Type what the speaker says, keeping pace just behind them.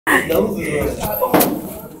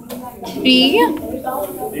B.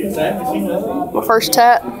 My first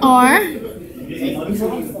tat. R.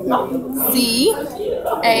 C.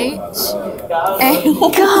 H. A.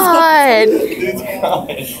 God.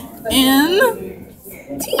 N.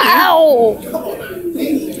 Ow.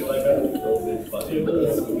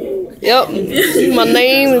 Yep. My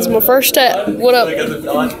name is my first tat. What up?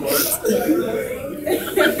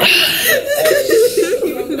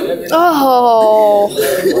 Oh.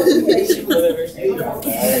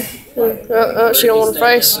 She don't want a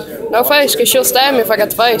face. No face, because she'll stab me if I got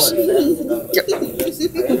the face.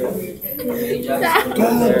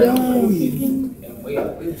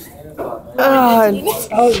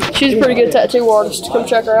 She's a pretty good tattoo artist. Come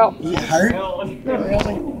check her out. Her?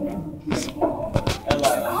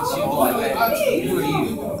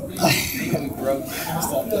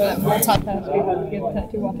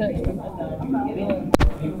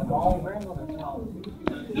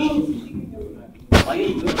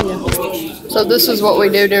 So this is what we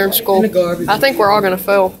do during school. I think we're all gonna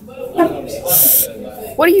fail.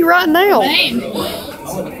 What are you writing down?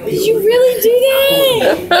 Did you really do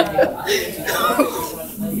that?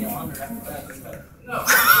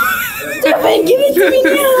 Devin, give it to me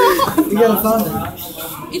now. You gotta find it.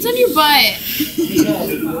 It's on your butt.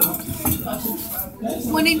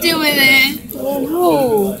 What do you do with it?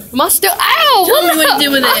 Oh, am I still? Ow! Tell me what you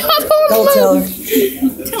do with it. I Don't don't tell know. her.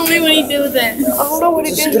 Tell me what you do with it. I don't know what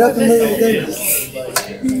he Just did. get up and move it.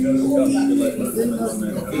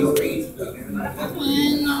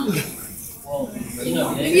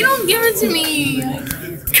 If you don't give it to me.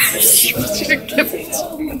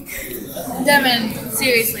 Devin,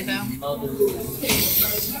 seriously though.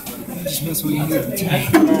 Just mess with you.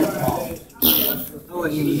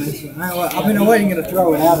 I've been waiting to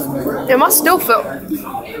throw it out of me. Am I still filming?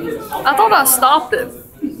 I thought I stopped it.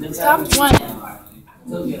 Stop what?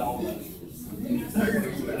 Are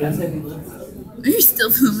you still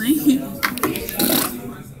filming?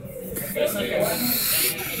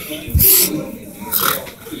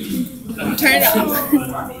 Turn it off.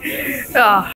 Ah.